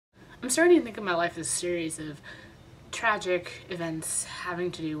I'm starting to think of my life as a series of tragic events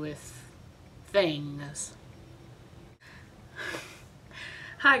having to do with things.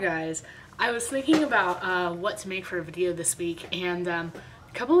 Hi guys, I was thinking about what to make for a video this week, and a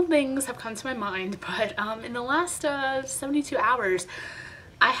couple of things have come to my mind, but in the last 72 hours,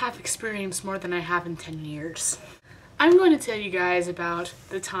 I have experienced more than I have in 10 years. I'm going to tell you guys about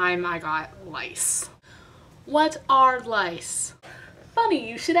the time I got lice. What are lice?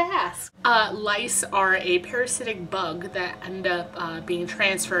 Funny you should ask. Lice are a parasitic bug that end up being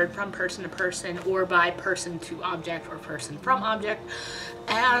transferred from person to person, or by person to object, or person from object.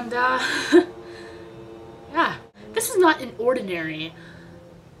 And yeah, this is not an ordinary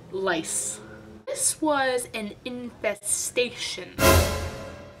lice. This was an infestation.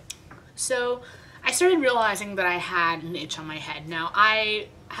 So I started realizing that I had an itch on my head. Now, I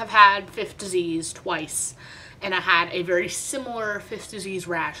have had fifth disease twice, and I had a very similar fifth disease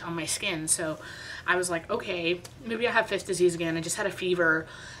rash on my skin. So I was like, okay, maybe I have fifth disease again. I just had a fever,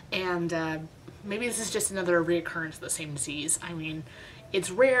 and maybe this is just another reoccurrence of the same disease. I mean,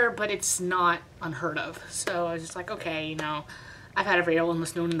 it's rare, but it's not unheard of. So I was just like, okay, you know, I've had every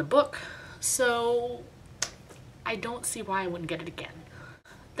illness known in the book, so I don't see why I wouldn't get it again.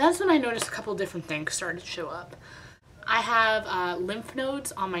 That's when I noticed a couple different things started to show up. I have lymph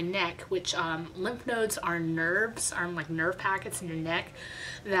nodes on my neck, which lymph nodes are nerves, are like nerve packets in your neck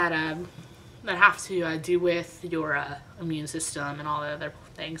that have to do with your immune system and all the other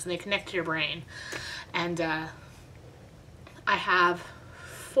things, and they connect to your brain. And I have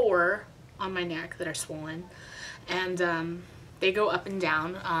 4 on my neck that are swollen, and they go up and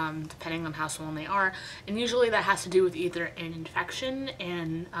down depending on how swollen they are, and usually that has to do with either an infection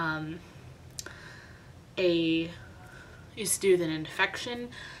and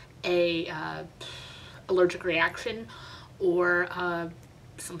allergic reaction, or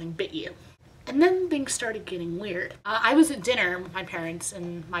something bit you. And then things started getting weird. I was at dinner with my parents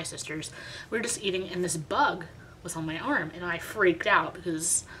and my sisters. We were just eating, and this bug was on my arm, and I freaked out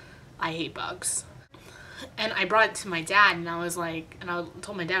because I hate bugs. And I brought it to my dad, and I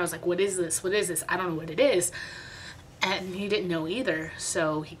told my dad, I was like, what is this? What is this? I don't know what it is. And he didn't know either,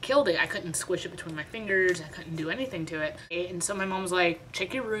 so he killed it. I couldn't squish it between my fingers. I couldn't do anything to it. And so my mom was like,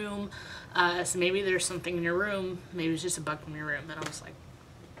 check your room. So maybe there's something in your room. Maybe it's just a bug from your room. And I was like,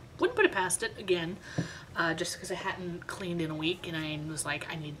 wouldn't put it past it again, just because I hadn't cleaned in a week, and I was like,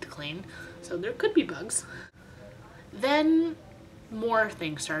 I need to clean. So there could be bugs. Then more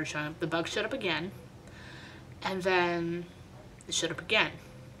things started showing up. The bug showed up again, and then it showed up again.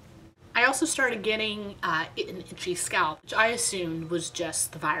 I also started getting an itchy scalp, which I assumed was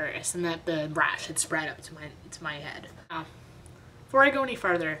just the virus, and that the rash had spread up to my head. Now, before I go any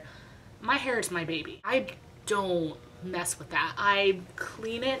further, my hair is my baby. I don't mess with that. I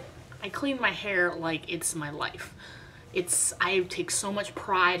clean it. I clean my hair like it's my life. I take so much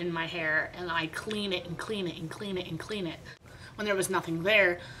pride in my hair, and I clean it and clean it and clean it and clean it. When there was nothing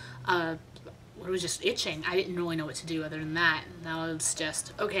there, it was just itching. I didn't really know what to do other than that. Now it's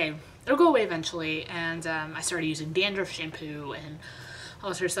just, okay, it'll go away eventually. And I started using dandruff shampoo and all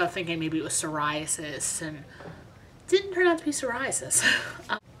this sort of stuff, thinking maybe it was psoriasis, and it didn't turn out to be psoriasis.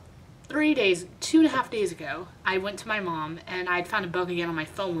 2.5 days ago, I went to my mom, and I'd found a bug again on my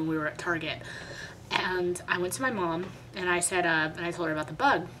phone when we were at Target. And I went to my mom, and I said, and I told her about the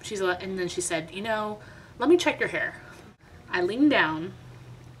bug. And then she said, you know, let me check your hair. I leaned down,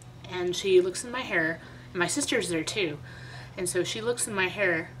 and she looks in my hair, and my sister's there too. And so she looks in my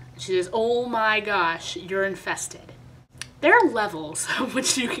hair, and she says, oh my gosh, you're infested. There are levels of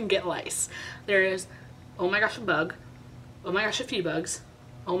which you can get lice. There is, oh my gosh, a bug. Oh my gosh, a few bugs.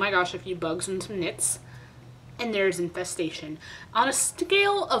 Oh my gosh, a few bugs and some nits. And there's infestation. On a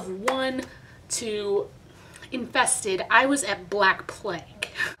scale of 1 to infested, I was at Black Plague.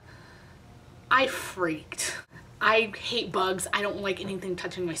 I freaked. I hate bugs. I don't like anything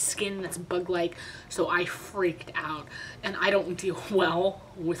touching my skin that's bug-like, so I freaked out. And I don't deal well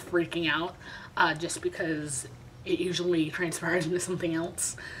with freaking out, just because it usually transpires into something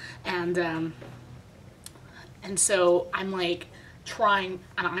else. And so I'm like trying,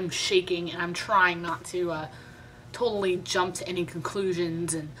 and I'm shaking, and I'm trying not to totally jump to any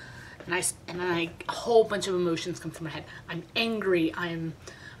conclusions, and a whole bunch of emotions come through my head. I'm angry. I'm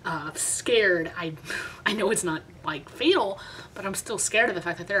scared. I know it's not like fatal, but I'm still scared of the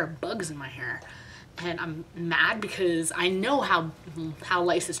fact that there are bugs in my hair. And I'm mad because I know how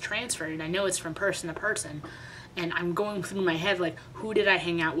lice is transferred. I know it's from person to person. And I'm going through my head like, who did I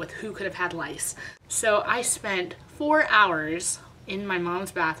hang out with? Who could have had lice? So I spent 4 hours in my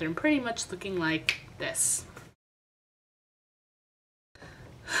mom's bathroom pretty much looking like this.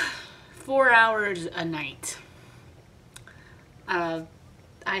 4 hours a night. I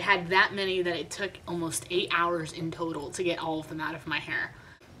had that many that it took almost 8 hours in total to get all of them out of my hair.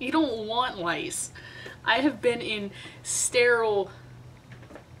 You don't want lice. I've been in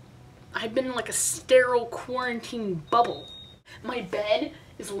like a sterile quarantine bubble. My bed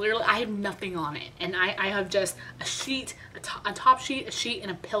is literally, I have nothing on it. And I have just a sheet, a top sheet, a sheet,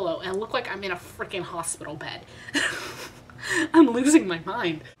 and a pillow. And I look like I'm in a freaking hospital bed. I'm losing my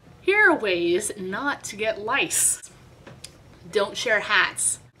mind. Here are ways not to get lice. Don't share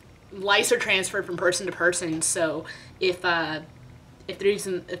hats. Lice are transferred from person to person, so if there's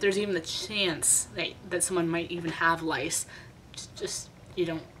even the chance that someone might even have lice, just you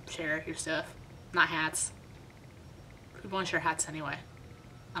don't share your stuff. Not hats. People want to share hats anyway.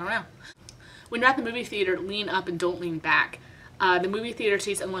 I don't know. When you're at the movie theater, lean up and don't lean back. The movie theater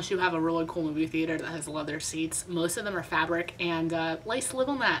seats, unless you have a really cool movie theater that has leather seats, most of them are fabric, and lice live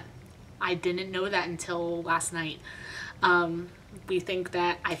on that. I didn't know that until last night. I think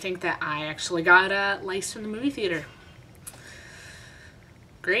that I actually got lice from the movie theater.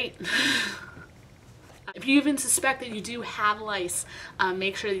 Great. If you even suspect that you do have lice,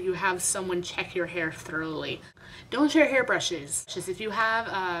 make sure that you have someone check your hair thoroughly. Don't share hairbrushes. Just if you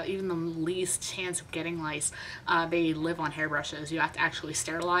have even the least chance of getting lice, they live on hairbrushes. You have to actually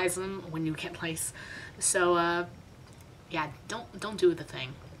sterilize them when you get lice. So yeah, don't do the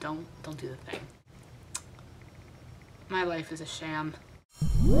thing. Don't do the thing. My life is a sham.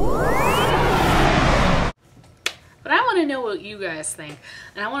 But I want to know what you guys think,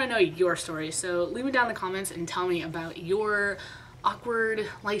 and I want to know your stories, so leave it down in the comments and tell me about your awkward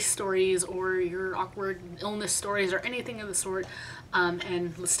lice stories or your awkward illness stories or anything of the sort,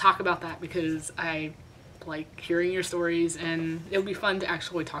 and let's talk about that because I like hearing your stories and it'll be fun to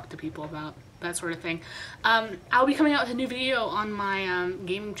actually talk to people about that sort of thing. I'll be coming out with a new video on my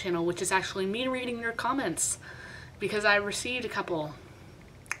gaming channel, which is actually me reading your comments, because I received a couple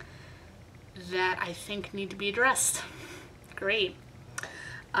that I think need to be addressed. Great.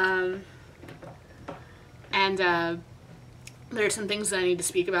 And there's some things that I need to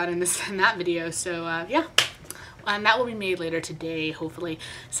speak about in that video, so yeah. And that will be made later today, hopefully.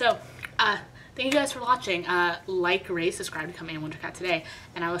 So, thank you guys for watching. Like, rate, subscribe to become a Wonder Cat today,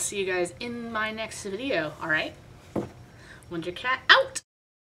 and I will see you guys in my next video, alright? Wonder Cat out!